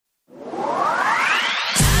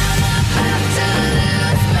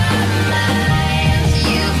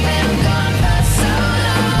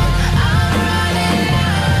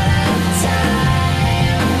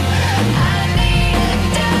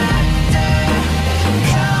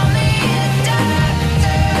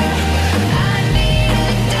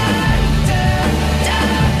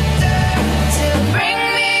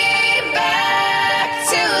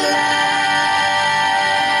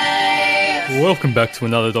Welcome back to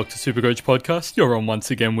another Dr. Supercoach podcast. You're on once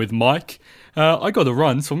again with Mike. I got a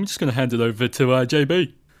run, so I'm just going to hand it over to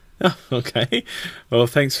JB. Oh, okay. Well,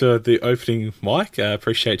 thanks for the opening, Mike. I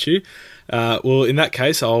appreciate you. Well, in that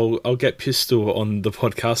case, I'll get Pistol on the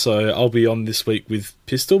podcast, so I'll be on this week with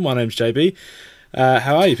Pistol. My name's JB.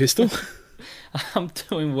 How are you, Pistol? I'm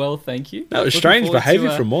doing well, thank you. That was strange behaviour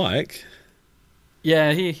from Mike.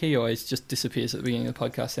 Yeah, he always just disappears at the beginning of the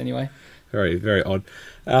podcast anyway. Very, very odd.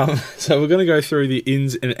 So we're going to go through the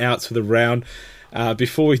ins and outs for the round.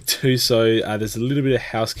 Before we do so, there's a little bit of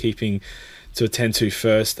housekeeping to attend to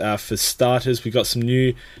first. For starters, we got some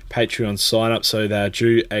new Patreon sign-ups, so they're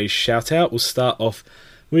due a shout-out. We'll start off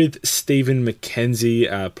with Stephen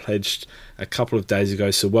McKenzie, pledged a couple of days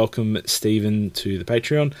ago. So welcome, Stephen, to the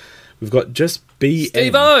Patreon. We've got just BN.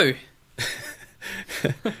 Steve-O!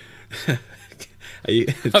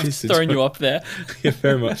 I'm throwing you up there. Yeah,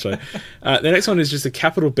 very much so. The next one is just a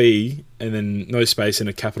capital B and then no space and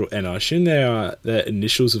a capital N. I assume they're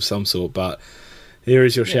initials of some sort, but here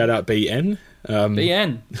is your shout out, BN.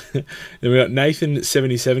 BN. Then we got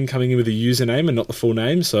Nathan77 coming in with a username and not the full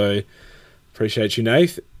name, so appreciate you,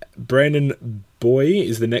 Nath. Brandon Boy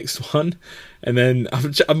is the next one, and then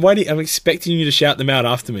I'm waiting. I'm expecting you to shout them out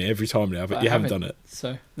after me every time now, but you haven't done it.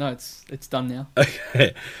 So no, it's done now.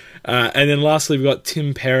 Okay. And then lastly, we've got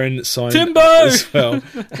Tim Perrin signed Timbo! as well.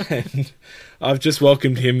 And I've just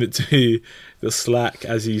welcomed him to the Slack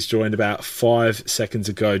as he's joined about 5 seconds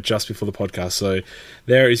ago, just before the podcast. So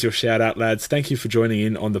there is your shout out, lads. Thank you for joining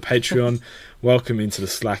in on the Patreon. Welcome into the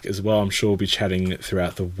Slack as well. I'm sure we'll be chatting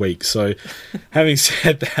throughout the week. So having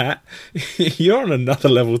said that, you're on another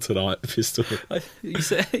level tonight, Pistol. I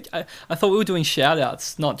thought we were doing shout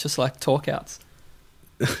outs, not just like talk outs.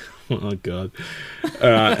 Oh God! All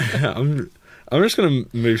right, I'm just going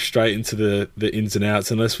to move straight into the ins and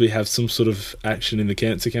outs, unless we have some sort of action in the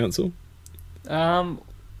Cancer Council. Well,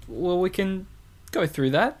 we can go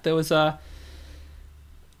through that. There was I'm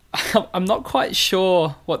not quite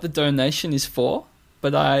sure what the donation is for,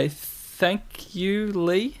 but I thank you,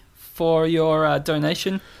 Lee, for your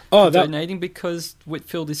donation. Donating because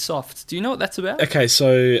Whitfield is soft. Do you know what that's about? Okay,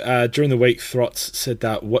 so during the week, Throts said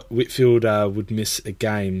that Whitfield would miss a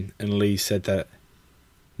game, and Lee said that...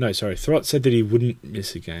 No, sorry, Throts said that he wouldn't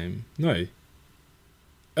miss a game. No.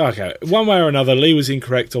 Okay, one way or another, Lee was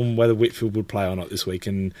incorrect on whether Whitfield would play or not this week,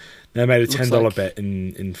 and they made a $10 bet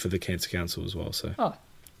in for the Cancer Council as well. So. Oh,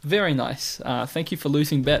 very nice. Thank you for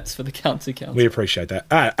losing bets for the Cancer Council. We appreciate that.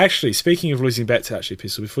 Actually, speaking of losing bets,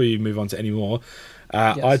 Pistol, before you move on to any more...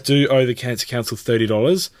 Yes. I do owe the Cancer Council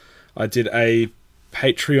 $30. I did a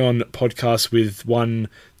Patreon podcast with one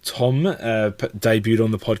Tom, debuted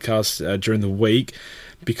on the podcast during the week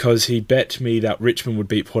because he bet me that Richmond would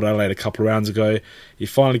beat Port Adelaide a couple of rounds ago. He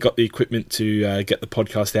finally got the equipment to get the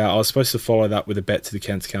podcast out. I was supposed to follow that with a bet to the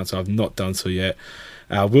Cancer Council. I've not done so yet.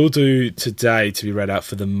 We'll do today to be read out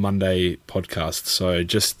for the Monday podcast. So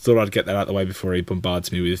just thought I'd get that out of the way before he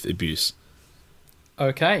bombards me with abuse.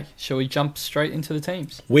 Okay, shall we jump straight into the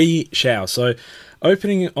teams? We shall. So,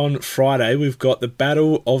 opening on Friday, we've got the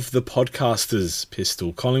Battle of the Podcasters,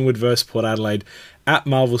 Pistol. Collingwood versus Port Adelaide at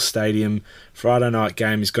Marvel Stadium. Friday night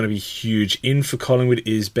game is going to be huge. In for Collingwood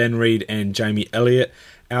is Ben Reid and Jamie Elliott.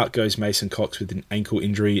 Out goes Mason Cox with an ankle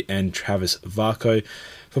injury and Travis Varco.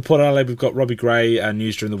 For Port Adelaide, we've got Robbie Gray,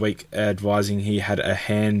 news during the week advising he had a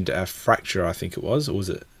hand fracture, I think it was. Or was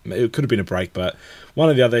it? It could have been a break, but one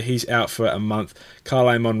or the other, he's out for a month. Carl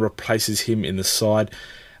Amon replaces him in the side.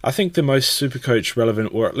 I think the most Supercoach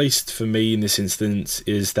relevant, or at least for me in this instance,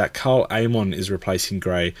 is that Carl Amon is replacing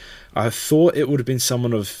Gray. I thought it would have been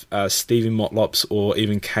someone of Stephen Motlop's or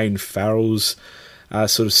even Kane Farrell's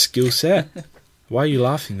sort of skill set. Why are you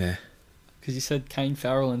laughing there? Because you said Kane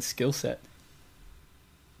Farrell and skill set.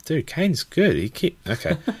 Dude, Kane's good.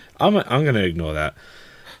 Okay, I'm going to ignore that.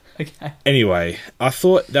 Okay. Anyway, I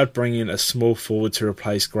thought they'd bring in a small forward to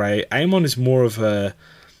replace Gray. Amon is more of a,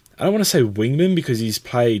 I don't want to say wingman because he's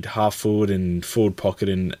played half forward and forward pocket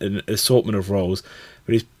in an assortment of roles,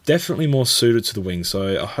 but he's definitely more suited to the wing.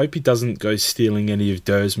 So I hope he doesn't go stealing any of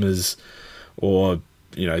Dersma's or,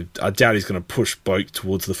 I doubt he's going to push Boak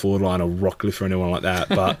towards the forward line or Rockcliffe or anyone like that.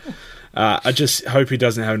 But I just hope he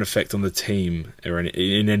doesn't have an effect on the team or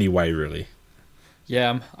in any way, really.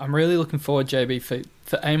 Yeah, I'm really looking forward, JB, for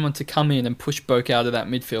Amon to come in and push Boak out of that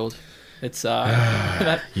midfield. It's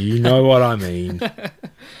you know what I mean.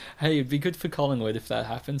 Hey, it'd be good for Collingwood if that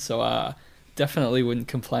happened. So definitely wouldn't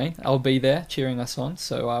complain. I'll be there cheering us on.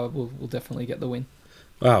 So we'll definitely get the win.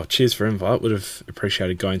 Wow, cheers for invite. Would have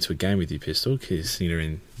appreciated going to a game with you, Pistol, because you're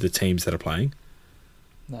in the teams that are playing.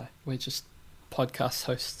 No, we're just podcast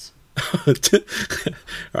hosts. All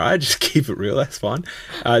right, just keep it real. That's fine.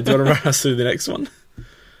 Do you want to run us through the next one?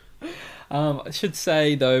 I should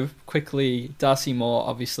say, though, quickly, Darcy Moore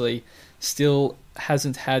obviously still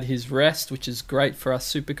hasn't had his rest, which is great for us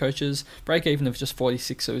super coaches. Break even of just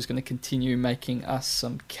 46, so he's going to continue making us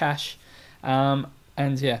some cash. And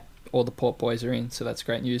yeah, all the Port boys are in, so that's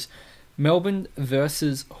great news. Melbourne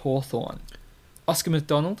versus Hawthorn. Oscar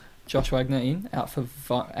McDonald, Josh Wagner in.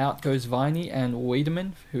 Out goes Viney and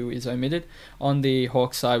Wiedemann, who is omitted. On the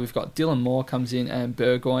Hawks side, we've got Dylan Moore comes in and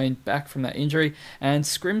Burgoyne back from that injury. And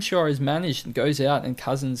Scrimshaw is managed and goes out, and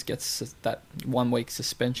Cousins gets that 1 week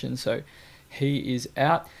suspension, so he is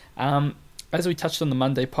out. As we touched on the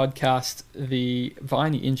Monday podcast, the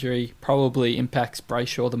Viney injury probably impacts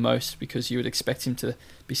Brayshaw the most because you would expect him to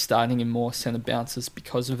be starting in more centre bounces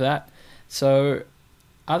because of that. So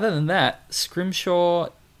other than that, Scrimshaw,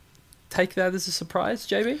 take that as a surprise,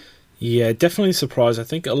 JB? Yeah, definitely a surprise. I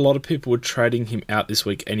think a lot of people were trading him out this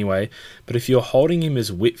week anyway, but if you're holding him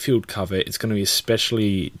as Whitfield cover, it's going to be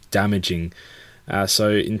especially damaging.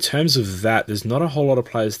 So in terms of that, there's not a whole lot of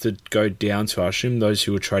players to go down to. I assume those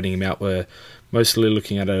who were trading him out were mostly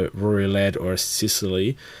looking at a Rory Laird or a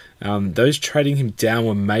Sicily. Those trading him down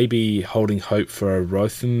were maybe holding hope for a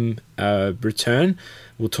Rotham return.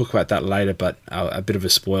 We'll talk about that later, but a bit of a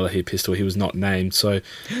spoiler here, Pistol. He was not named. So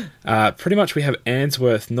pretty much we have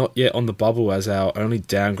Answorth not yet on the bubble as our only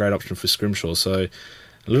downgrade option for Scrimshaw. So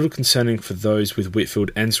a little concerning for those with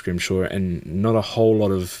Whitfield and Scrimshaw, and not a whole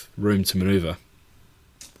lot of room to manoeuvre.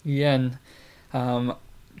 Yeah, and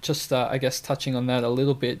I guess touching on that a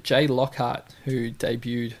little bit, Jay Lockhart, who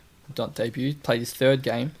played his third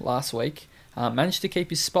game last week, managed to keep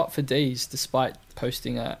his spot for D's despite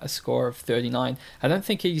posting a score of 39. I don't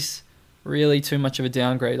think he's really too much of a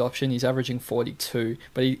downgrade option. He's averaging 42,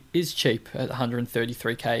 but he is cheap at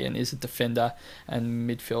 133k and is a defender and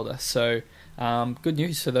midfielder. So good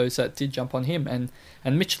news for those that did jump on him.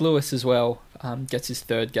 And Mitch Lewis as well gets his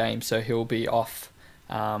third game, so he'll be off.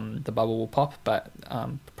 The bubble will pop, but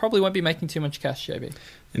probably won't be making too much cash, JB.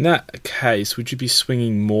 In that case, would you be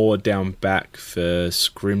swinging more down back for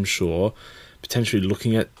Scrimshaw, potentially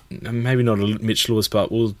looking at, maybe not a Mitch Lewis,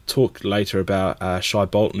 but we'll talk later about Shai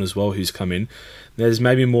Bolton as well, who's come in. There's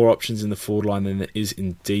maybe more options in the forward line than there is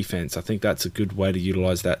in defence. I think that's a good way to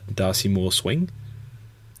utilise that Darcy Moore swing.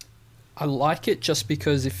 I like it just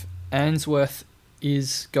because if Answorth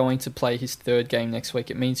is going to play his third game next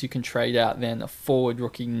week, it means you can trade out then a forward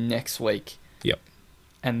rookie next week. Yep.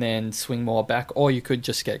 And then swing more back, or you could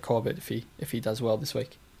just get Corbett if he does well this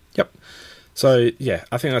week. Yep. So yeah,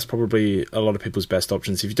 I think that's probably a lot of people's best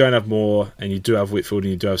options. If you don't have Moore and you do have Whitfield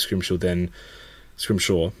and you do have Scrimshaw, then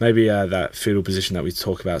Scrimshaw, maybe that fetal position that we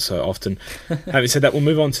talk about so often. Having said that, we'll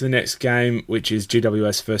move on to the next game, which is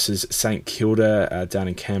GWS versus St Kilda down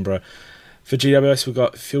in Canberra. For GWS, we've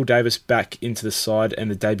got Phil Davis back into the side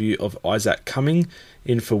and the debut of Isaac Cumming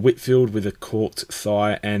in for Whitfield with a corked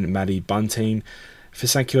thigh and Matty Bunting. For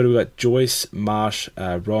St Kilda, we've got Joyce, Marsh,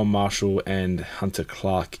 Rowan Marshall and Hunter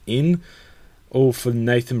Clark in. All for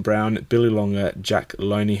Nathan Brown, Billy Longer, Jack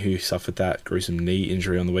Loney, who suffered that gruesome knee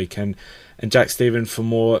injury on the weekend, and Jack Stephen for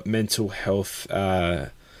more mental health time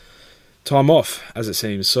off, as it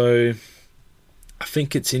seems. So I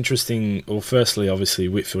think it's interesting. Well, firstly, obviously,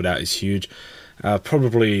 Whitfield out is huge.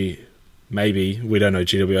 Probably, maybe, we don't know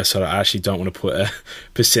GWS, so I actually don't want to put a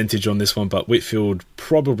percentage on this one, but Whitfield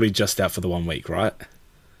probably just out for the 1 week, right?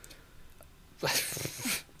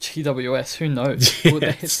 GWS, who knows?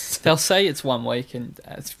 Yes. They'll say it's 1 week, and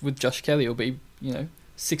with Josh Kelly, it'll be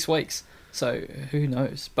 6 weeks. So who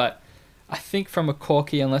knows? But I think from a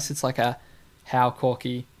Corky, unless it's like a How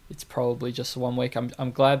Corky, it's probably just 1 week.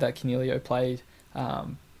 I'm glad that Canelio played.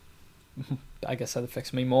 I guess that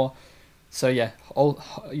affects me more. So yeah,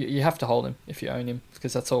 you have to hold him if you own him,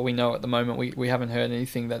 because that's all we know at the moment. We haven't heard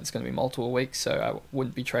anything that it's going to be multiple weeks, so I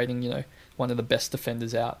wouldn't be trading one of the best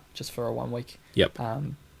defenders out just for a 1 week. Yep.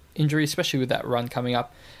 Injury, especially with that run coming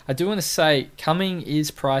up. I do want to say Cumming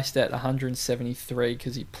is priced at 173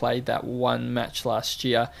 because he played that one match last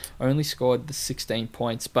year, only scored the 16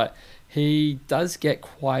 points, but he does get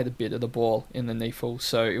quite a bit of the ball in the NEFL,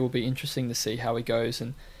 so it will be interesting to see how he goes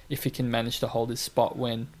and if he can manage to hold his spot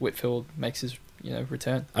when Whitfield makes his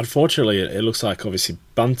return. Unfortunately, it looks like obviously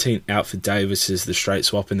Bunting out for Davis is the straight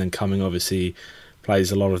swap, and then Cumming obviously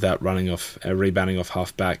plays a lot of that rebounding off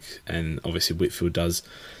half back, and obviously Whitfield does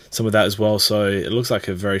some of that as well. So it looks like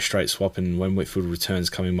a very straight swap, and when Whitfield returns,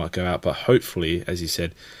 Cumming might go out, but hopefully, as you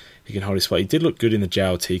said, he can hold his spot. He did look good in the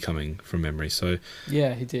JLT Cumming from memory. So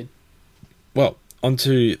yeah, he did. Well,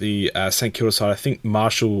 onto the St Kilda side, I think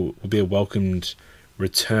Marshall will be a welcomed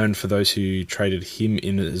return for those who traded him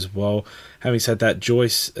in as well. Having said that,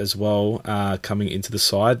 Joyce as well coming into the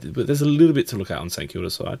side, but there's a little bit to look at on St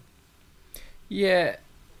Kilda's side. Yeah,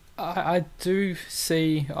 I do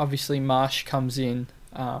see, obviously, Marsh comes in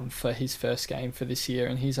for his first game for this year,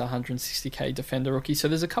 and he's a 160k defender rookie. So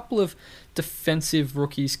there's a couple of defensive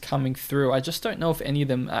rookies coming through. I just don't know if any of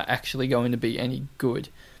them are actually going to be any good.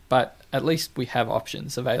 But at least we have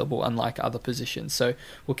options available, unlike other positions. So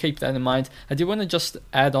we'll keep that in mind. I did want to just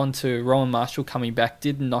add on to Rowan Marshall coming back.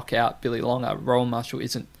 Did knock out Billy Longer. Rowan Marshall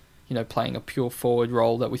isn't, playing a pure forward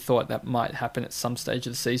role that we thought that might happen at some stage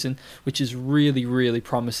of the season, which is really, really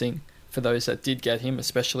promising for those that did get him,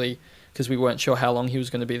 especially because we weren't sure how long he was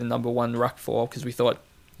going to be the number one ruck for, because we thought,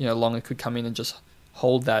 Longer could come in and just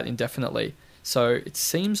hold that indefinitely. So it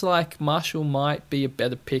seems like Marshall might be a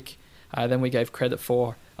better pick than we gave credit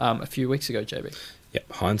for a few weeks ago, JB.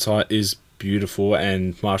 Yep, hindsight is beautiful,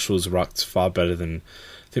 and Marshall's rucked far better than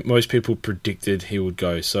I think most people predicted he would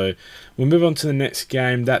go. So we'll move on to the next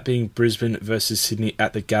game, that being Brisbane versus Sydney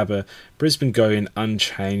at the Gabba. Brisbane go in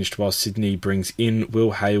unchanged, while Sydney brings in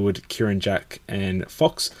Will Hayward, Kieran Jack and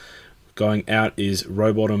Fox. Going out is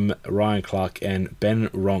Rowbottom, Ryan Clark and Ben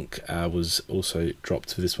Ronk was also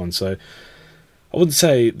dropped for this one. So I wouldn't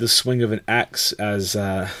say the swing of an axe, as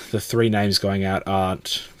the three names going out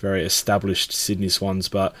aren't very established Sydney Swans,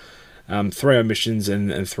 but three omissions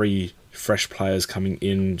and three fresh players coming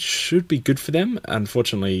in should be good for them.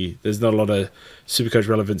 Unfortunately, there's not a lot of Supercoach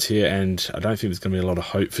relevance here, and I don't think there's going to be a lot of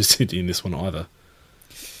hope for Sydney in this one either.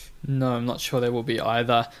 No, I'm not sure there will be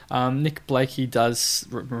either. Nick Blakey does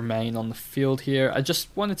remain on the field here. I just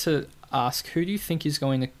wanted to ask, who do you think is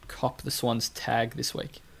going to cop the Swans tag this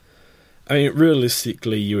week? I mean,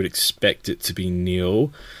 realistically, you would expect it to be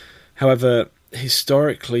Neil. However,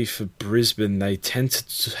 historically for Brisbane, they tend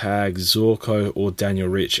to tag Zorko or Daniel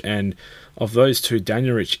Rich, and of those two,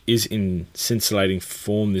 Daniel Rich is in scintillating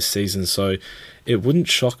form this season, so it wouldn't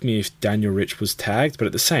shock me if Daniel Rich was tagged, but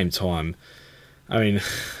at the same time, I mean,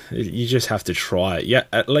 you just have to try it. Yeah,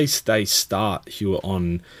 at least they start Hewitt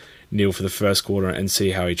on Neil for the first quarter and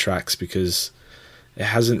see how he tracks, because it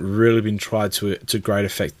hasn't really been tried to great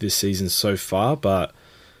effect this season so far, but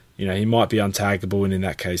he might be untaggable, and in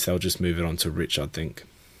that case, they'll just move it on to Rich, I think.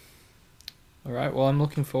 All right, well, I'm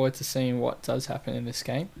looking forward to seeing what does happen in this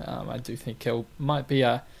game. I do think it might be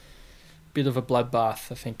a bit of a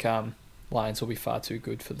bloodbath. I think Lions will be far too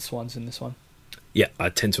good for the Swans in this one. Yeah, I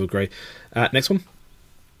tend to agree. Next one.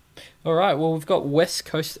 All right, well, we've got West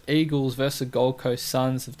Coast Eagles versus Gold Coast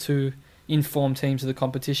Suns, of two informed teams of the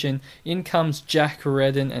competition. In comes Jack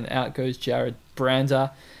Redden and out goes Jared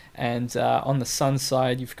Brander. And on the Suns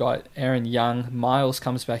side, you've got Aaron Young, Miles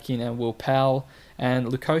comes back in, and Will Powell. And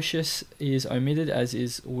Lukosius is omitted, as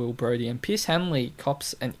is Will Brodie. And Pierce Hanley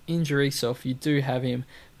cops an injury, so if you do have him,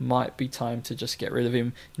 might be time to just get rid of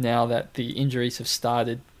him now that the injuries have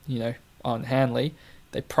started, on Hanley.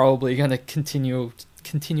 They're probably going to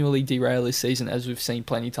continually derail his season, as we've seen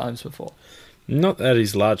plenty times before. Not that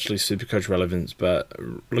he's largely Supercoach relevant, but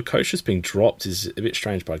Lukosius being dropped is a bit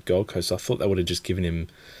strange by Gold Coast. I thought they would have just given him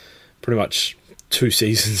pretty much 2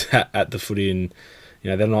 seasons at the footy, and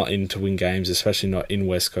they're not in to win games, especially not in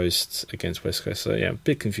West Coast against West Coast. So yeah, a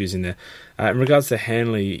bit confusing there. In regards to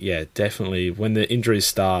Hanley, yeah, definitely when the injuries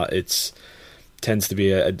start, it's tends to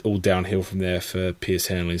be all downhill from there for Pierce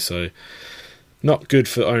Hanley. So not good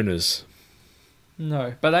for owners.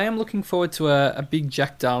 No, but I am looking forward to a big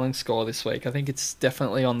Jack Darling score this week. I think it's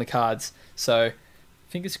definitely on the cards. So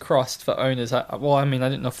fingers crossed for owners. I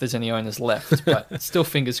don't know if there's any owners left, but still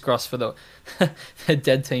fingers crossed for the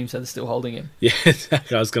dead teams that are still holding him. Yeah,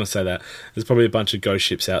 exactly. I was going to say that. There's probably a bunch of ghost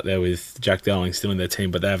ships out there with Jack Darling still in their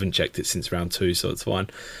team, but they haven't checked it since round 2, so it's fine.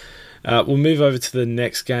 We'll move over to the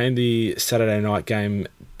next game, the Saturday night game,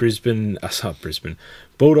 Bulldogs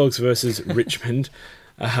versus Richmond.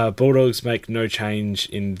 Bulldogs make no change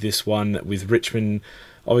in this one with Richmond.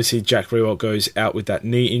 Obviously, Jack Riewoldt goes out with that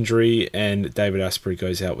knee injury, and David Asprey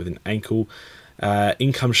goes out with an ankle.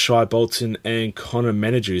 In comes Shai Bolton and Connor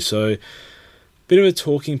Menadue. So, bit of a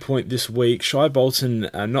talking point this week. Shai Bolton,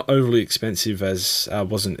 not overly expensive, as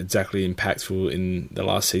wasn't exactly impactful in the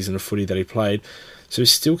last season of footy that he played. So he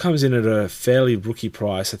still comes in at a fairly rookie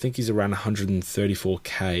price. I think he's around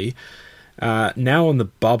 134k. Now on the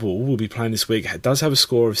bubble, we'll be playing this week. It does have a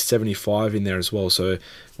score of 75 in there as well, so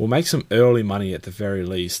we'll make some early money at the very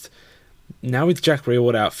least. Now with Jack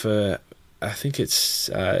Riewoldt out for, I think it's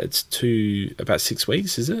about 6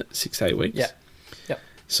 weeks, is it? 6 to 8 weeks? Yeah. Yep.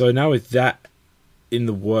 So now with that in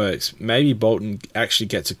the works, maybe Bolton actually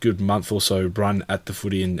gets a good month or so run at the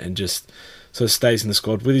footy and just sort of stays in the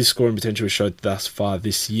squad. With his scoring potential he's showed thus far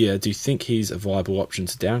this year, do you think he's a viable option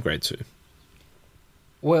to downgrade to?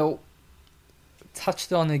 Well,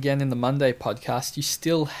 touched on again in the Monday podcast, you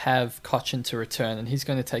still have Cochin to return, and he's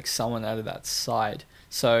going to take someone out of that side.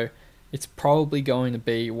 So it's probably going to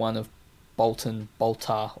be one of Bolton,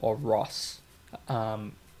 Boltar, or Ross.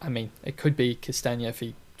 I mean, it could be Castagna if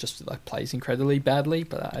he just plays incredibly badly,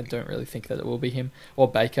 but I don't really think that it will be him. Or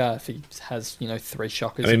Baker if he has 3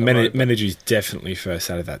 shockers. I mean, Menadu's definitely first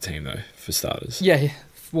out of that team though, for starters. Yeah.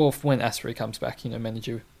 Well, when Asprey comes back,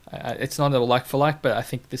 Menadu. It's not a like for like, but I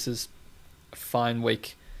think this is a fine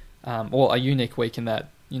week, or a unique week in that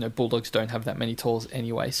Bulldogs don't have that many tools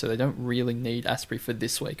anyway, so they don't really need Asprey for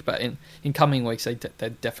this week. But in coming weeks, they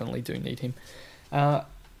definitely do need him.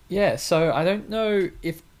 So I don't know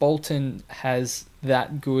if Bolton has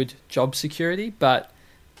that good job security, but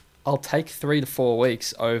I'll take 3 to 4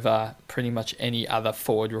 weeks over pretty much any other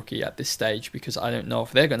forward rookie at this stage, because I don't know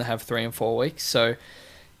if they're going to have 3 and 4 weeks. So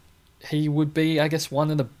he would be, I guess, one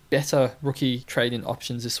of the better rookie trade-in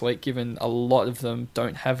options this week, given a lot of them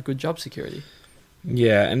don't have good job security.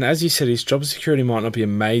 Yeah, and as you said, his job security might not be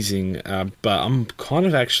amazing, but I'm kind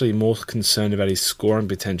of actually more concerned about his scoring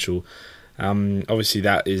potential. Obviously,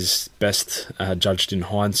 that is best judged in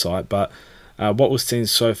hindsight, but what we've seen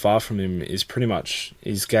so far from him is pretty much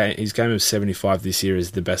his game of 75 this year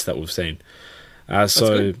is the best that we've seen.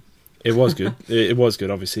 So it was good. It was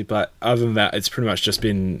good, obviously, but other than that, it's pretty much just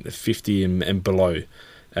been 50 and below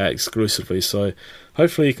exclusively. So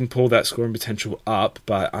hopefully he can pull that scoring potential up,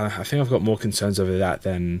 but I think I've got more concerns over that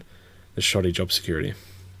than the shoddy job security.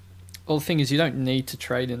 Well, the thing is, you don't need to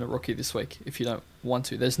trade in a rookie this week if you don't want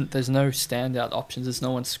to. There's no standout options. There's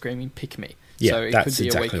no one screaming, pick me. Yeah, so it that's could be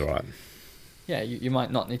exactly a week. right. Yeah, you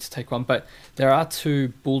might not need to take one, but there are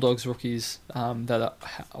 2 Bulldogs rookies that are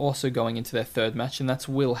also going into their 3rd match, and that's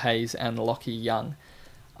Will Hayes and Lockie Young.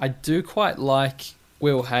 I do quite like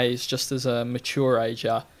Will Hayes just as a mature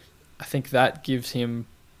ager. I think that gives him,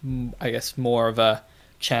 I guess, more of a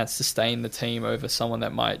chance to stay in the team over someone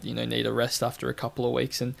that might need a rest after a couple of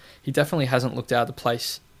weeks, and he definitely hasn't looked out of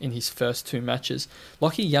place in his first 2 matches.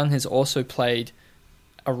 Lockie Young has also played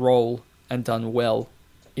a role and done well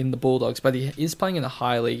in the Bulldogs, but he is playing in a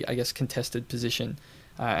highly, I guess, contested position,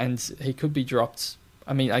 and he could be dropped.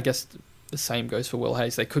 I mean, I guess the same goes for Will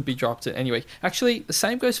Hayes. They could be dropped at any week. Actually, the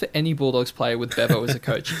same goes for any Bulldogs player with Bevo as a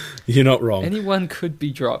coach. You're not wrong. Anyone could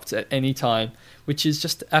be dropped at any time, which is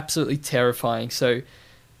just absolutely terrifying. So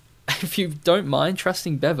if you don't mind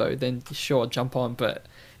trusting Bevo, then sure, jump on. But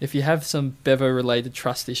if you have some Bevo-related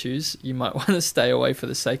trust issues, you might want to stay away for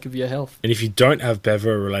the sake of your health. And if you don't have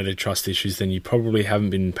Bevo-related trust issues, then you probably haven't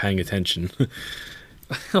been paying attention.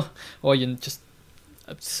 Or you just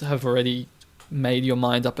have already made your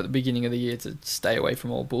mind up at the beginning of the year to stay away from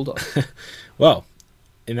all Bulldogs. Well,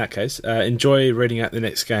 in that case, enjoy reading out the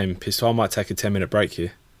next game. Pistol, I might take a 10-minute break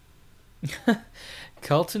here.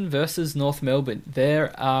 Carlton versus North Melbourne.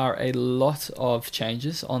 There are a lot of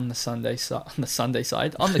changes on the Sunday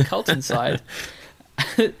side. On the Carlton side,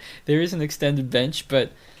 there is an extended bench,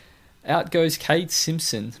 but out goes Cade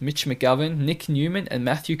Simpson, Mitch McGovern, Nick Newman, and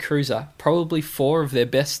Matthew Cruiser. Probably 4 of their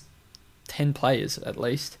best 10 players, at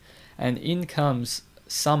least. And in comes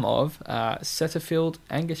some of Setterfield,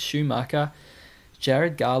 Angus Schumacher,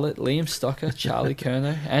 Jared Garlett, Liam Stocker, Charlie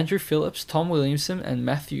Curnow, Andrew Phillips, Tom Williamson, and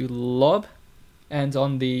Matthew Lobb. And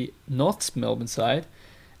on the North Melbourne side,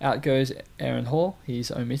 out goes Aaron Hall,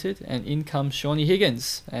 he's omitted, and in comes Shawnee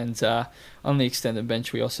Higgins. And on the extended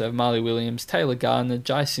bench, we also have Marley Williams, Taylor Gardner,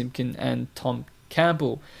 Jai Simpkin, and Tom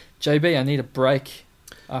Campbell. JB, I need a break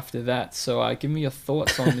after that, so give me your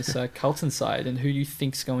thoughts on this Carlton side, and who you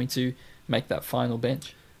think's going to make that final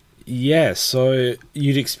bench. Yeah, so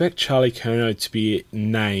you'd expect Charlie Curnow to be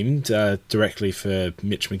named directly for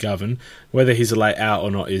Mitch McGovern. Whether he's a late out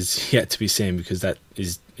or not is yet to be seen, because that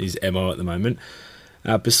is his MO at the moment.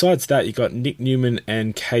 Besides that, you've got Nick Newman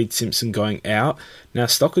and Cade Simpson going out. Now,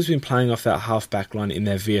 Stocker's been playing off that half-back line in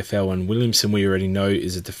their VFL, and Williamson, we already know,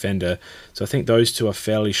 is a defender. So I think those 2 are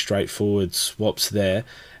fairly straightforward swaps there.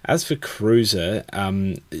 As for Cruiser,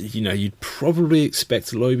 you'd probably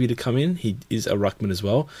expect Lobe to come in. He is a ruckman as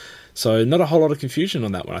well. So not a whole lot of confusion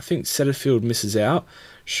on that one. I think Setterfield misses out.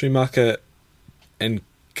 Schumacher and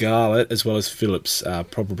Garlett, as well as Phillips,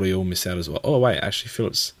 probably all miss out as well. Oh, wait, actually,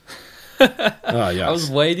 Phillips... Oh, yes. I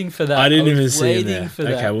was waiting for that. I didn't even see him there.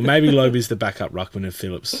 Okay, well, maybe Lobe's the backup ruckman and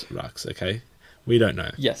Phillips rucks, okay? We don't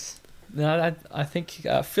know. Yes. No, I think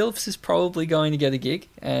Phillips is probably going to get a gig,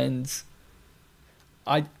 and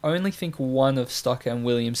I only think one of Stocker and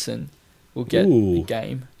Williamson will get a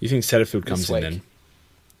game. You think Setterfield comes in then?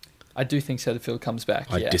 I do think Setterfield comes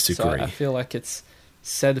back. I disagree. So I feel like it's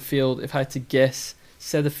Setterfield. If I had to guess,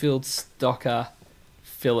 Setterfield, Stocker,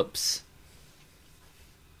 Phillips,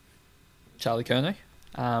 Charlie Curnow.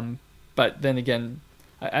 But then again,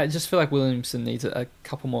 I just feel like Williamson needs a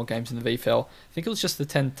couple more games in the VFL. I think it was just the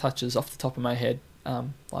 10 touches off the top of my head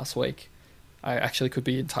last week. I actually could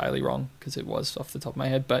be entirely wrong because it was off the top of my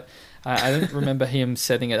head, but I don't remember him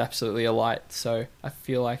setting it absolutely alight, so I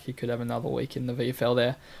feel like he could have another week in the VFL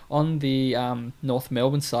there. On the North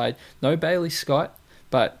Melbourne side, no Bailey Scott,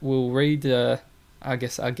 but we'll read, our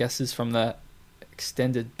guesses from the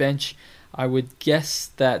extended bench. I would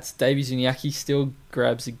guess that Davey Zuniacki still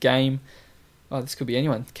grabs a game. Oh, this could be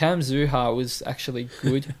anyone. Cam Zurhaar was actually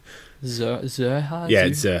good. Zurhaar? Yeah,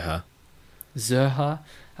 it's Zurhaar. Zurhaar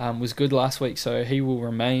was good last week, so he will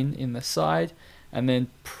remain in the side. And then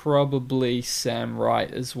probably Sam Wright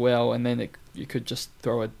as well. And then you could just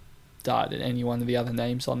throw a dart at any one of the other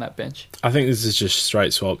names on that bench. I think this is just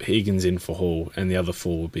straight swap. Higgins in for Hall, and the other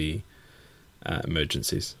 4 will be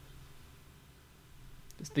emergencies.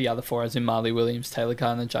 The other 4 as in Marley Williams, Taylor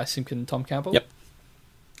Garner, Jai Simpkin, and Tom Campbell? Yep.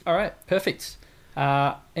 All right, perfect.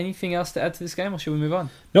 Anything else to add to this game, or should we move on?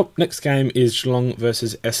 Nope. Next game is Geelong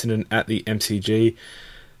versus Essendon at the MCG.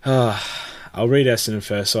 I'll read Essendon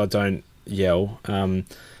first so I don't yell.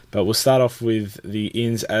 But we'll start off with the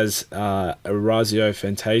ins as Orazio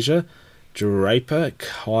Fantasia, Draper,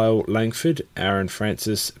 Kyle Langford, Aaron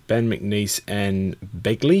Francis, Ben McNeese, and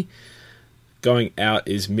Begley. Going out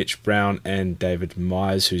is Mitch Brown and David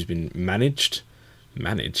Myers, who's been managed.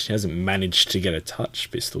 He hasn't managed to get a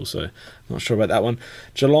touch, Pistol, so I'm not sure about that one.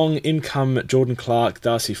 Geelong in come Jordan Clark,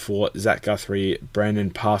 Darcy Fort, Zach Guthrie,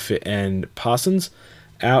 Brandon Parfitt, and Parsons.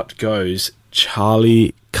 Out goes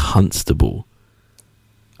Charlie Constable.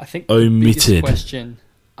 I think the biggest question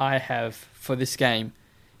I have for this game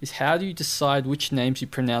is how do you decide which names you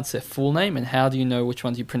pronounce their full name, and how do you know which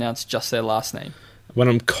ones you pronounce just their last name? When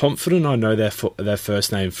I'm confident I know their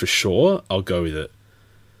first name for sure, I'll go with it.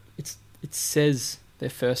 It says their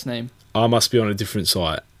first name. I must be on a different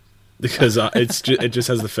site because it just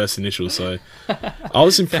has the first initial. So I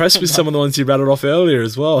was impressed with some of the ones you rattled off earlier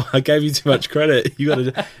as well. I gave you too much credit.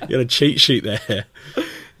 You got a cheat sheet there.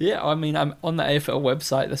 Yeah, I mean, I'm on the AFL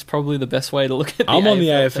website. That's probably the best way to look at the I'm on the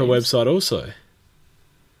AFL AFL website also.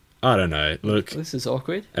 I don't know. Look, this is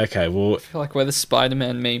awkward. Okay, well, I feel like we're the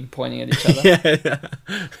Spider-Man meme pointing at each other. Yeah,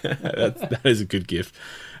 that is a good gift.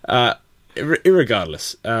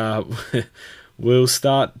 Irregardless, we'll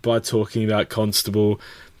start by talking about Constable.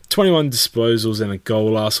 21 disposals and a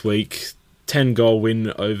goal last week. 10-goal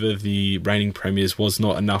win over the reigning premiers was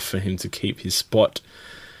not enough for him to keep his spot.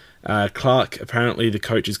 Clark, apparently the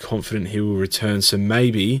coach is confident he will return, so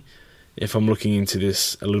maybe, if I'm looking into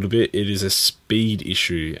this a little bit, it is a speed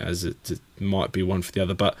issue, as it might be one for the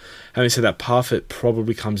other. But having said that, Parfitt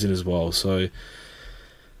probably comes in as well. So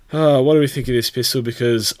what do we think of this, Pistol?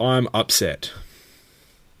 Because I'm upset.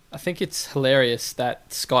 I think it's hilarious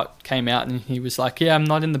that Scott came out and he was like, yeah, I'm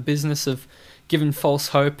not in the business of giving false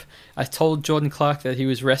hope. I told Jordan Clark that he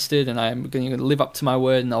was rested and I'm going to live up to my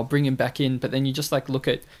word and I'll bring him back in. But then you just look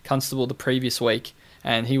at Constable the previous week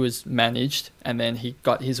and he was managed and then he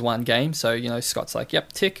got his one game. So, Scott's like,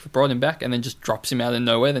 yep, tick, brought him back, and then just drops him out of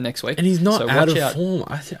nowhere the next week. And he's not out of form.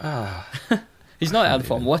 He's not out of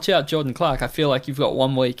form. Watch out, Jordan Clark. I feel like you've got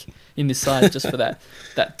 1 week in this side just for that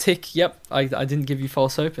tick. Yep, I didn't give you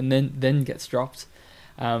false hope, and then gets dropped.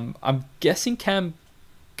 I'm guessing Cam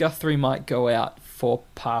Guthrie might go out for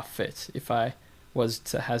Parfitt if I was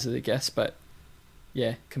to hazard a guess, but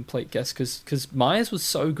yeah, complete guess because Myers was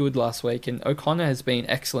so good last week, and O'Connor has been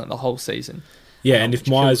excellent the whole season. Yeah, and if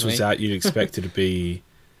Myers was out, you'd expect it to be.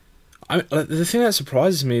 The thing that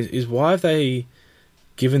surprises me is why have they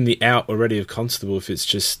given the out already of Constable if it's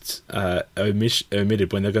just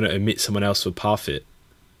omitted when they're going to omit someone else for Parfitt?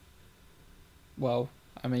 Well,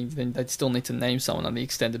 I mean, then they'd still need to name someone on the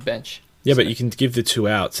extended bench. Yeah, but you can give the 2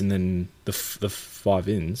 outs and then the 5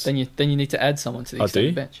 ins. Then you need to add someone to the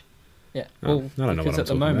extended bench. Yeah. Well, I don't know what I'm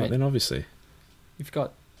talking about then, obviously. You've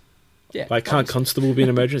got... Yeah. Can't Constable be an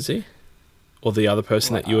emergency? Or the other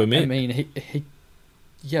person that you omit? I mean, he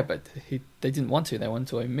yeah, but they didn't want to. They wanted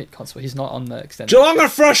to omit Constable. He's not on the extended... Geelong are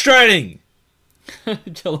frustrating!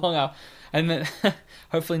 Geelong are... And then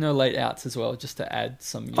hopefully no late outs as well, just to add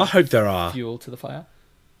some... I hope there are. ...fuel to the fire.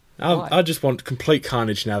 I just want complete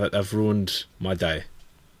carnage now that they've ruined my day.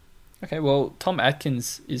 Okay, well, Tom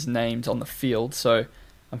Atkins is named on the field, so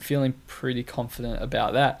I'm feeling pretty confident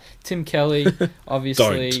about that. Tim Kelly,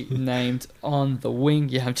 obviously named on the wing.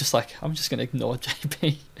 Yeah, I'm just going to ignore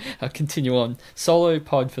JP. I'll continue on. Solo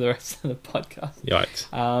pod for the rest of the podcast.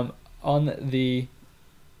 Yikes. On the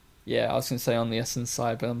Yeah, I was going to say on the Essendon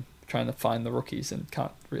side, but I'm trying to find the rookies and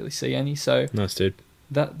can't really see any. So Nice, dude.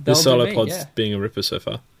 that'll This do solo me, pod's yeah. being a ripper so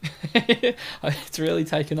far. It's really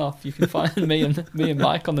taken off. You can find me and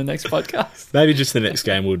Mike on the next podcast. Maybe just the next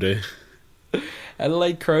game will do.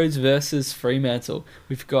 Adelaide Crows versus Fremantle.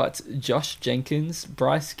 We've got Josh Jenkins,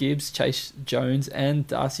 Bryce Gibbs, Chase Jones, and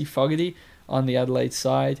Darcy Fogarty on the Adelaide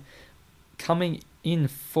side. Coming in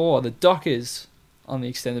for the Dockers on the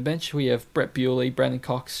extended bench, we have Brett Bewley, Brandon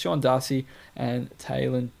Cox, Sean Darcy, and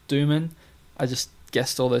Taylor Dooman. I just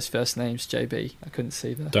guessed all those first names, JB. I couldn't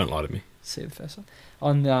see Don't lie to me. the first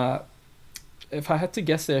one. If I had to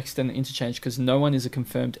guess their extended interchange, because no one is a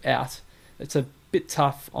confirmed out, it's a bit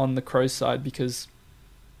tough on the Crows side because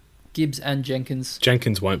Gibbs and Jenkins.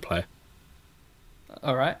 Jenkins won't play.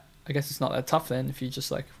 All right, I guess it's not that tough then if you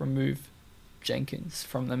just like remove Jenkins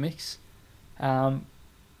from the mix. Yeah,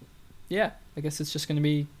 I guess it's just going to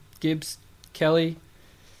be Gibbs, Kelly,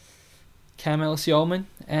 Cam Ellis-Yolman,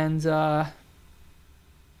 and no,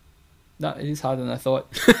 it is harder than I thought.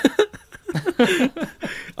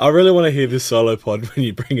 I really want to hear this solo pod when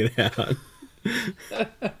you bring it out.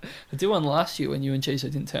 I did one last year when you and Chiso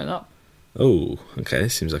didn't turn up. Oh, okay.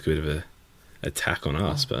 This seems like a bit of a attack on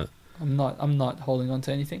us, but I'm not holding on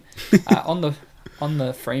to anything. On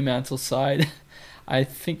the Fremantle side, I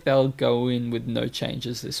think they'll go in with no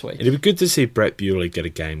changes this week. it'd be good to see Brett Bewley get a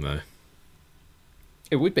game though.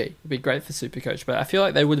 It would be. It'd be great for Supercoach, but I feel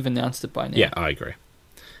like they would have announced it by now. Yeah, I agree.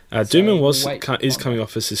 So Dooman we'll is coming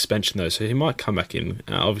off a suspension though, so he might come back in.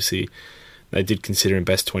 Obviously, they did consider him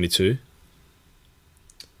best 22.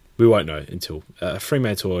 We won't know until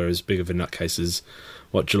Fremantle are as big of a nutcase as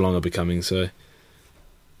what Geelong are becoming. So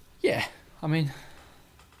Yeah, I mean,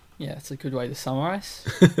 yeah, it's a good way to summarise.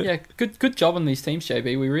 Yeah, good job on these teams,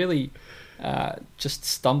 JB. We really just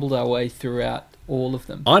stumbled our way throughout all of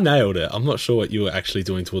them. I nailed it. I'm not sure what you were actually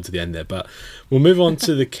doing towards the end there, but we'll move on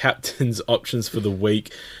to the captain's options for the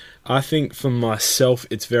week. I think for myself,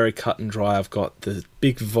 it's very cut and dry. I've got the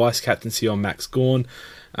big vice captaincy on Max Gawn.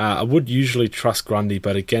 I would usually trust Grundy,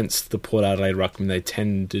 but against the Port Adelaide Ruckman, they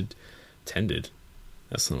tended.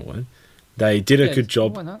 That's not a word. They did a good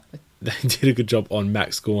job. Why not? They did a good job on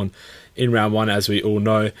Max Gawn in round one, as we all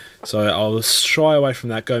know. So I'll shy away from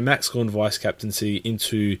that. Go Max Gawn vice captaincy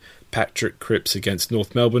into Patrick Cripps against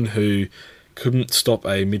North Melbourne, who couldn't stop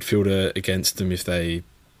a midfielder against them if they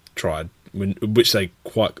tried, which they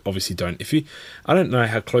quite obviously don't. I don't know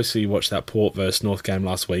how closely you watched that Port versus North game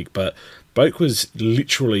last week, but Boak was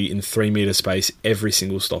literally in 3 metre space every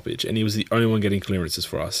single stoppage, and he was the only one getting clearances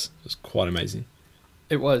for us. It was quite amazing.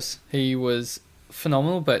 It was. He was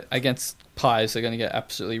phenomenal, but against Pies, they're going to get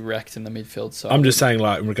absolutely wrecked in the midfield. So I'm just saying,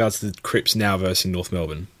 like in regards to Cripps now versus North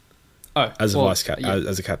Melbourne, as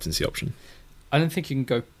a captaincy option. I don't think you can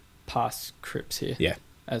go past Cripps here. Yeah.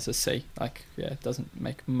 As a C. It doesn't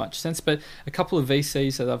make much sense. But a couple of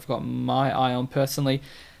VCs that I've got my eye on personally,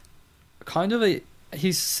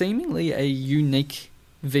 he's seemingly a unique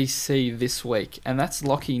VC this week, and that's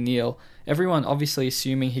Lachie Neale. Everyone obviously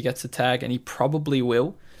assuming he gets a tag, and he probably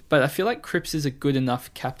will, but I feel like Cripps is a good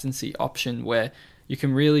enough captaincy option where you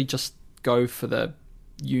can really just go for the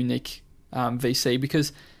unique VC,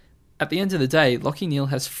 because at the end of the day, Lachie Neale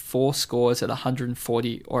has 4 scores at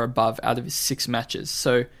 140 or above out of his 6 matches.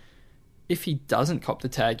 So if he doesn't cop the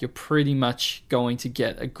tag, you're pretty much going to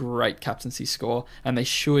get a great captaincy score, and they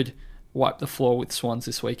should wipe the floor with Swans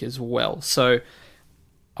this week as well. So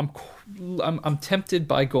I'm tempted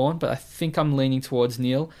by Gawn, but I think I'm leaning towards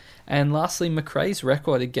Neale. And lastly, McRae's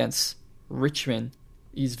record against Richmond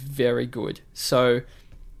is very good. So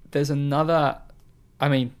there's another. I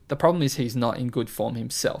mean, the problem is he's not in good form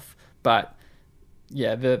himself. But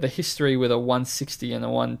yeah, the history with a 160 and a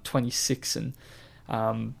 126, and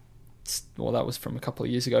that was from a couple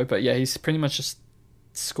of years ago. But yeah, he's pretty much just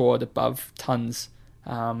scored above tons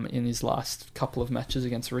in his last couple of matches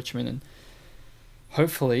against Richmond, and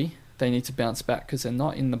hopefully they need to bounce back because they're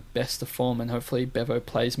not in the best of form, and hopefully Bevo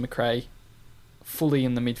plays McRae fully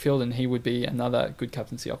in the midfield, and he would be another good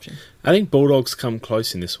captaincy option. I think Bulldogs come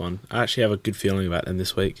close in this one. I actually have a good feeling about them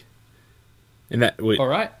this week. In that week, all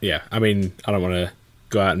right. Yeah, I mean, I don't want to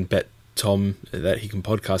go out and bet Tom that he can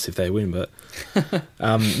podcast if they win, but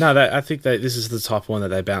I think this is the type of one that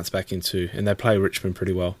they bounce back into, and they play Richmond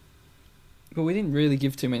pretty well. But we didn't really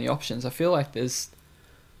give too many options. I feel like there's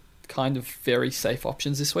kind of very safe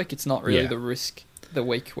options this week. It's not really the risk the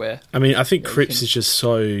week where... I mean, I think Cripps is just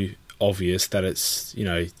so obvious that it's,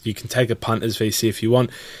 you can take a punt as VC if you want.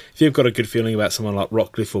 If you've got a good feeling about someone like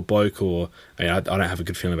Rockcliffe or Boak, I don't have a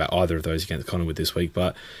good feeling about either of those against Collingwood this week,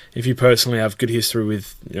 but if you personally have good history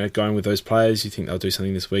with going with those players, you think they'll do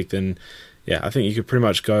something this week, then I think you could pretty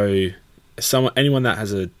much go anyone that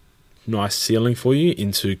has a nice ceiling for you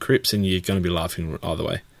into Cripps, and you're going to be laughing either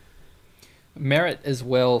way. Merritt as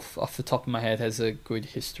well, off the top of my head, has a good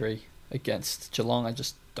history against Geelong. I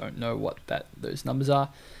just don't know what those numbers are.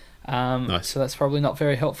 Nice. So that's probably not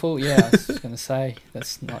very helpful. Yeah, I was just going to say,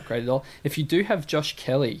 that's not great at all. If you do have Josh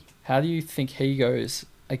Kelly, how do you think he goes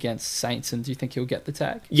against Saints, and do you think he'll get the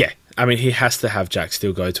tag? Yeah, I mean, he has to have Jack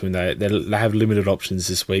Steele go to him. They have limited options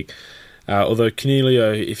this week. Although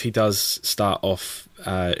Cornelio, if he does start off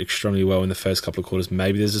extremely well in the first couple of quarters,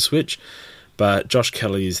 maybe there's a switch. But Josh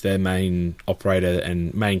Kelly is their main operator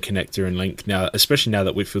and main connector and link now, especially now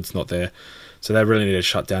that Whitfield's not there. So they really need to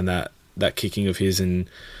shut down that kicking of his, and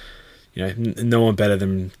no one better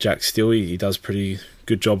than Jack Steele. He does pretty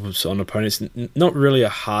good jobs on opponents. Not really a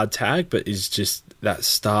hard tag, but is just that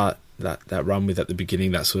start, that run with at the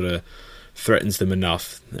beginning that sort of threatens them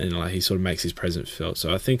enough, and he sort of makes his presence felt.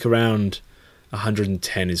 So I think around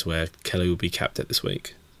 110 is where Kelly will be capped at this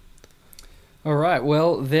week. All right,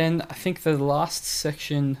 well then I think the last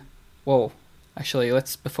section,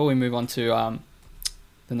 before we move on to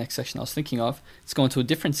the next section I was thinking of, let's go into a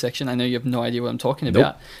different section. I know you have no idea what I'm talking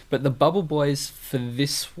about, but the Bubble Boys for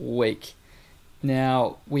this week.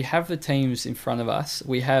 Now, we have the teams in front of us.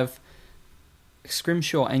 We have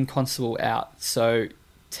Scrimshaw and Constable out, so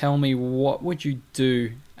tell me, what would you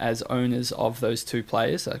do as owners of those two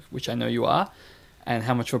players, which I know you are, and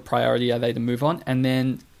how much of a priority are they to move on? And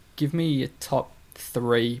then give me your top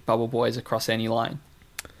 3 Bubble Boys across any line.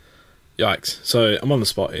 Yikes. So I'm on the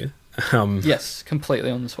spot here. Yes,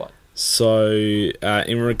 completely on the spot. So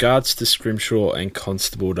in regards to Scrimshaw and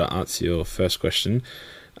Constable, to answer your first question,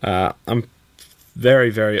 I'm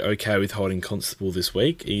very, very okay with holding Constable this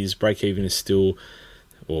week. His break-even is still,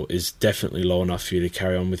 or is definitely low enough for you to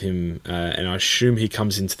carry on with him, and I assume he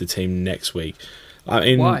comes into the team next week.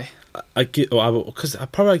 Why? Because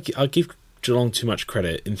I give Geelong too much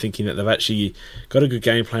credit in thinking that they've actually got a good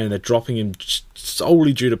game plan and they're dropping him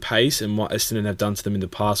solely due to pace and what Essendon have done to them in the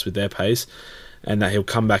past with their pace, and that he'll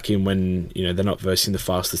come back in when they're not versing the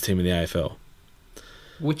fastest team in the AFL.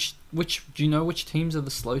 Which do you know which teams are the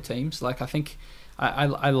slow teams? Like, I think I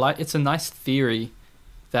like, it's a nice theory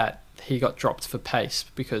that he got dropped for pace,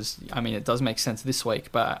 because it does make sense this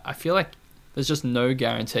week, but I feel like there's just no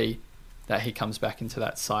guarantee that he comes back into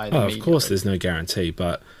that side. Of course there's no guarantee,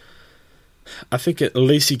 but I think at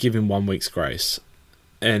least you give him 1 week's grace,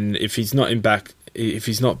 and if he's not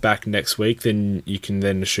back next week, then you can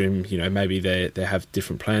then assume maybe they have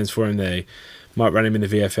different plans for him. They might run him in the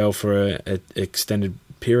VFL for an extended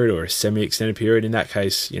period or a semi-extended period. In that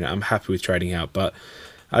case, I'm happy with trading out, but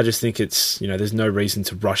I just think it's there's no reason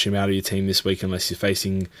to rush him out of your team this week unless you're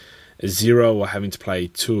facing a 0 or having to play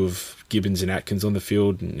 2 of Gibbons and Atkins on the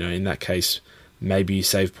field. In that case, maybe you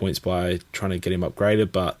save points by trying to get him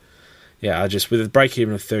upgraded, but yeah, with a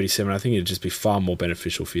break-even of 37, I think it'd just be far more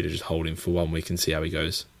beneficial for you to just hold him for 1 week and see how he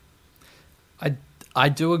goes. I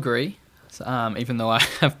do agree, even though I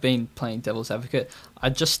have been playing devil's advocate.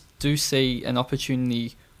 I just do see an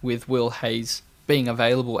opportunity with Will Hayes being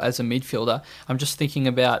available as a midfielder. I'm just thinking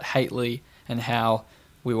about Haitley and how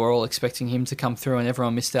we were all expecting him to come through and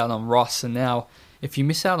everyone missed out on Ross. And now, if you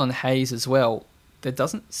miss out on Hayes as well, there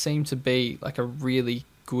doesn't seem to be like a really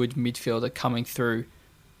good midfielder coming through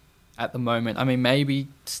at the moment. Maybe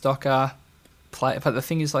Stocker play, but the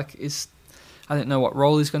thing is, I don't know what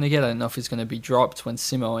role he's going to get. I don't know if he's going to be dropped when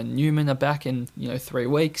Simo and Newman are back in 3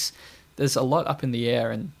 weeks. There's a lot up in the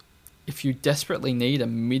air, and if you desperately need a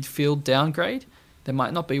midfield downgrade, there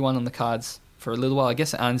might not be one on the cards for a little while. I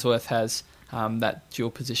guess Ainsworth has that dual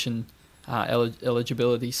position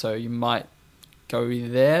eligibility, so you might go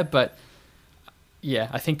there. But yeah,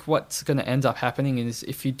 I think what's going to end up happening is,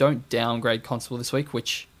 if you don't downgrade Constable this week,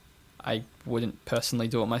 which I wouldn't personally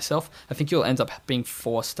do it myself, I think you'll end up being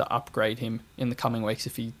forced to upgrade him in the coming weeks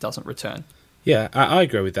if he doesn't return. Yeah, I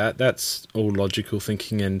agree with that. That's all logical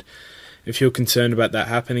thinking, and if you're concerned about that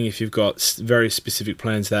happening, if you've got very specific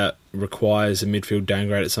plans that requires a midfield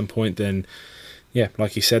downgrade at some point, then yeah,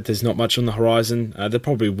 like you said, there's not much on the horizon. There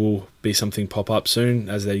probably will be something pop up soon,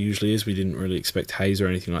 as there usually is. We didn't really expect Hayes or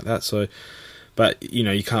anything like that, so... But,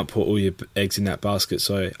 you can't put all your eggs in that basket.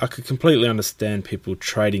 So I could completely understand people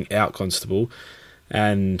trading out Constable.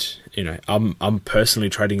 And, I'm personally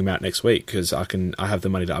trading him out next week because I have the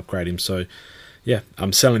money to upgrade him. So, yeah,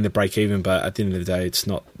 I'm selling the break even. But at the end of the day, it's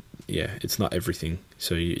not everything.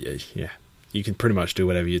 So, yeah, you can pretty much do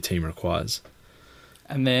whatever your team requires.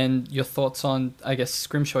 And then your thoughts on, I guess,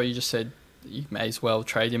 Scrimshaw, you just said you may as well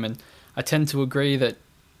trade him. And I tend to agree that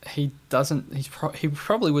he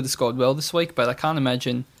probably would have scored well this week, but I can't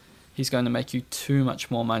imagine he's going to make you too much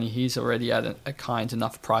more money. He's already at a kind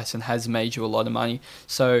enough price and has made you a lot of money.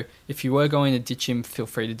 So if you were going to ditch him, feel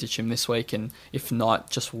free to ditch him this week. And if not,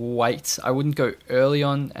 just wait. I wouldn't go early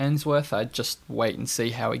on Ainsworth. I'd just wait and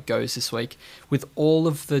see how he goes this week. With all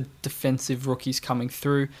of the defensive rookies coming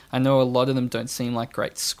through, I know a lot of them don't seem like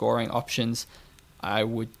great scoring options. I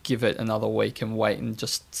would give it another week and wait and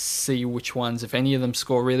just see which ones, if any of them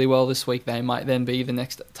score really well this week, they might then be the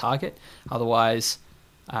next target. Otherwise,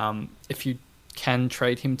 if you can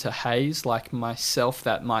trade him to Hayes, like myself,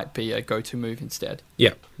 that might be a go-to move instead.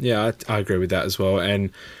 Yeah, I agree with that as well.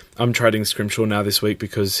 And I'm trading Scrimshaw now this week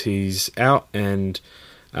because he's out and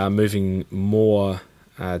moving more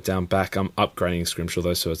down back. I'm upgrading Scrimshaw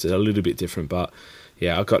though, so it's a little bit different. But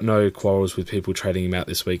yeah, I've got no quarrels with people trading him out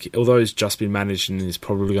this week. Although he's just been managed and is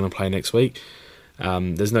probably going to play next week,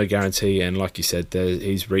 there's no guarantee. And like you said,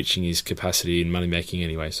 he's reaching his capacity in money making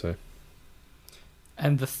anyway. So.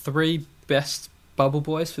 And the 3 best bubble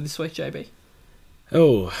boys for this week, JB?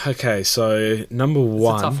 Oh, okay. So number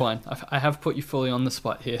one... It's a tough one. I have put you fully on the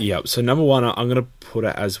spot here. Yep. So number one, I'm going to put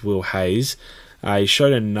it as Will Hayes. He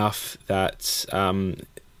showed enough that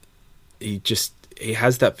he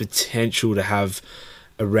has that potential to have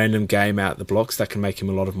a random game out the blocks that can make him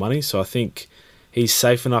a lot of money. So I think he's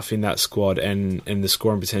safe enough in that squad, and the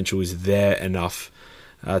scoring potential is there enough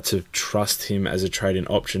to trust him as a trade-in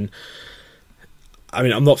option. I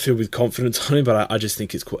mean, I'm not filled with confidence on him, but I just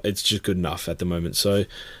think it's just good enough at the moment. So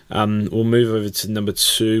we'll move over to number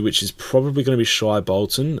 2, which is probably going to be Shai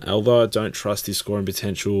Bolton. Although I don't trust his scoring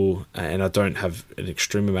potential, and I don't have an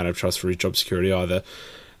extreme amount of trust for his job security either.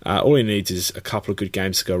 All he needs is a couple of good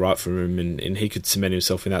games to go right for him, and he could cement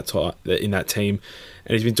himself in that team.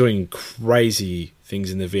 And he's been doing crazy things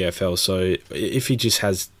in the VFL. So if he just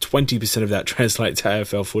has 20% of that translate to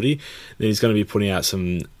AFL footy, then he's going to be putting out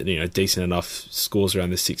some decent enough scores around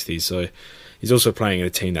the 60s. So he's also playing in a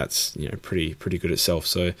team that's pretty good itself.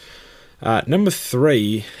 So number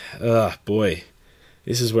 3, boy,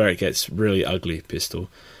 this is where it gets really ugly, Pistol.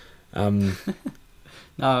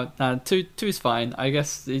 No, 2 is fine. I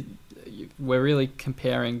guess we're really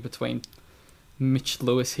comparing between Mitch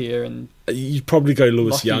Lewis here and... You'd probably go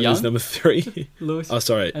Lewis Lockie Young Young as number 3. Lewis. Oh,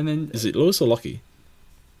 sorry. And then is it Lewis or Lockie?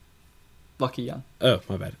 Lockie Young. Oh,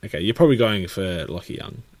 my bad. Okay, you're probably going for Lockie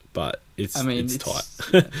Young, but it's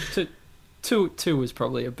tight. 2 was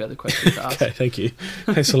probably a better question to ask. Okay, thank you.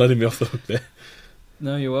 Thanks for letting me off the hook there.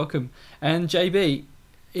 No, you're welcome. And JB,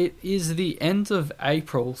 it is the end of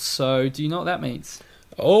April, so do you know what that means?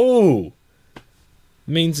 Oh,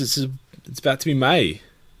 means it's about to be May.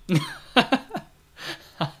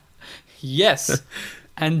 Yes.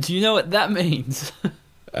 And do you know what that means?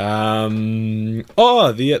 The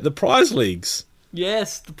prize leagues.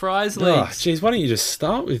 Yes, the prize Oh, leagues. jeez, why don't you just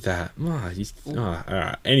start with that? All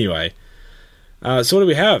right. Anyway, so what do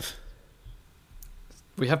we have?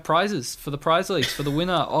 We have prizes for the prize leagues for the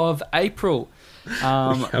winner of April.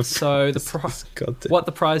 So what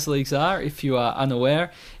the prize leagues are, if you are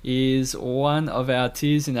unaware, is one of our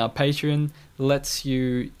tiers in our Patreon lets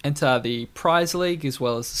you enter the prize league as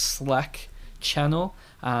well as the Slack channel,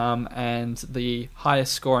 and the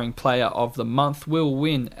highest scoring player of the month will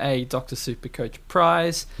win a Dr. Supercoach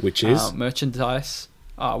prize, which is merchandise.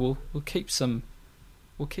 We'll keep some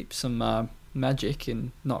magic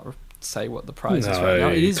and not say what the prize is right now.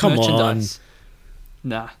 It is merchandise.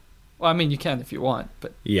 Nah. Well, I mean, you can if you want,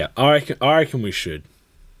 but... Yeah, I reckon we should.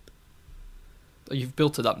 You've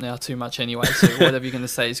built it up now too much anyway, so whatever you're going to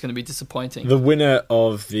say is going to be disappointing. The winner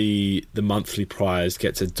of the monthly prize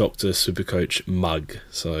gets a Dr. Supercoach mug.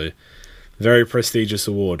 So, very prestigious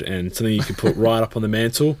award, and something you could put right up on the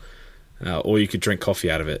mantle, or you could drink coffee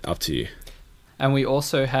out of it. Up to you. And we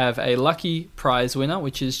also have a lucky prize winner,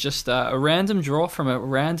 which is just a random draw from a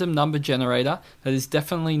random number generator that is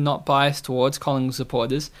definitely not biased towards Collingwood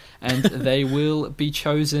supporters, and they will be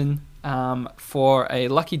chosen for a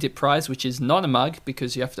lucky dip prize, which is not a mug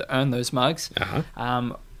because you have to earn those mugs,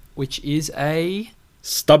 which is a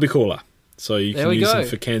stubby cooler. So you can use them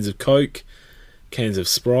for cans of Coke, cans of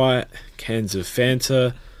Sprite, cans of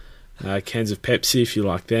Fanta, cans of Pepsi if you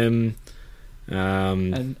like them.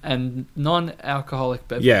 And non-alcoholic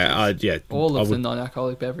beverages. All of the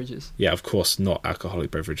non-alcoholic beverages. Yeah, of course, not alcoholic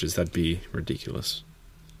beverages. That'd be ridiculous.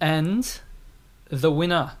 And the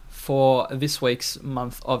winner for this week's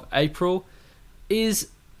month of April is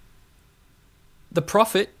the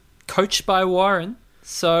Prophet, coached by Warren.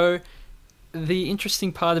 So the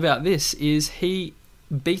interesting part about this is he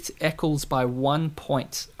beat Eccles by 1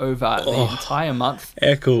 point over the entire month.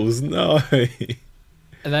 Eccles, no.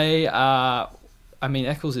 They are... I mean,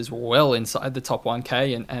 Eccles is well inside the top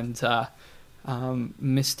 1K, and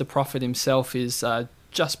Mr. Profit himself is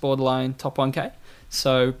just borderline top 1K.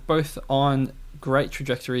 So both on great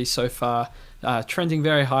trajectories so far, trending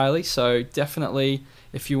very highly. So definitely,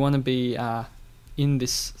 if you want to be in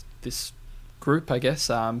this group, I guess,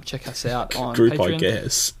 check us out on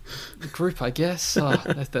Patreon. Group, I guess. Oh,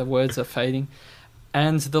 the words are fading.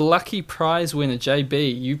 And the lucky prize winner,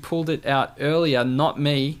 JB, you pulled it out earlier, not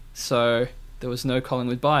me. So there was no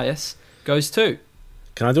Collingwood bias. Goes to...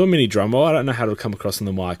 Can I do a mini drum roll? I don't know how to come across on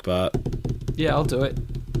the mic, but... Yeah, I'll do it.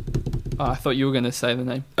 Oh, I thought you were going to say the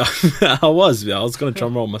name. I was going to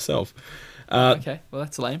drum roll myself. Okay, well,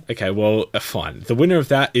 that's lame. Okay, well, fine. The winner of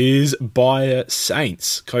that is Bayer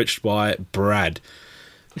Saints, coached by Brad.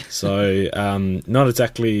 So, not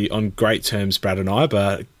exactly on great terms, Brad and I,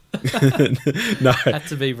 but... No. Had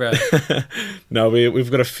to be Brad. No,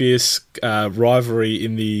 we've got a fierce rivalry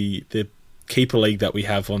in the keeper league that we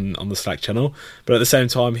have on the Slack channel, but at the same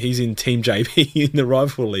time he's in Team JB in the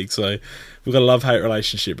rival league, so we've got a love-hate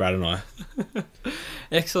relationship, Brad and I.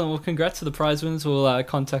 Excellent. Well, congrats to the prize winners. We'll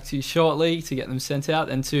contact you shortly to get them sent out,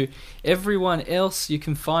 and to everyone else, you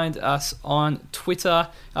can find us on Twitter.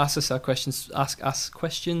 Ask us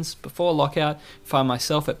questions before lockout. Find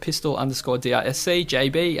myself at pistol_DRSC,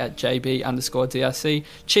 JB at JB_DRC,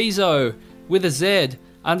 Chizo with a Z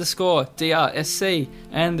 _DRSC,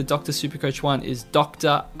 and the Dr. Supercoach one is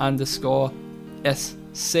Dr_SC.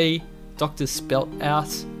 Doctor spelt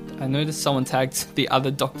out. I noticed someone tagged the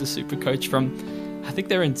other Dr. Supercoach from, I think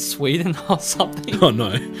they're in Sweden or something. Oh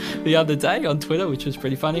no. The other day on Twitter, which was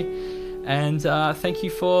pretty funny. And thank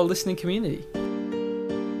you for listening, community.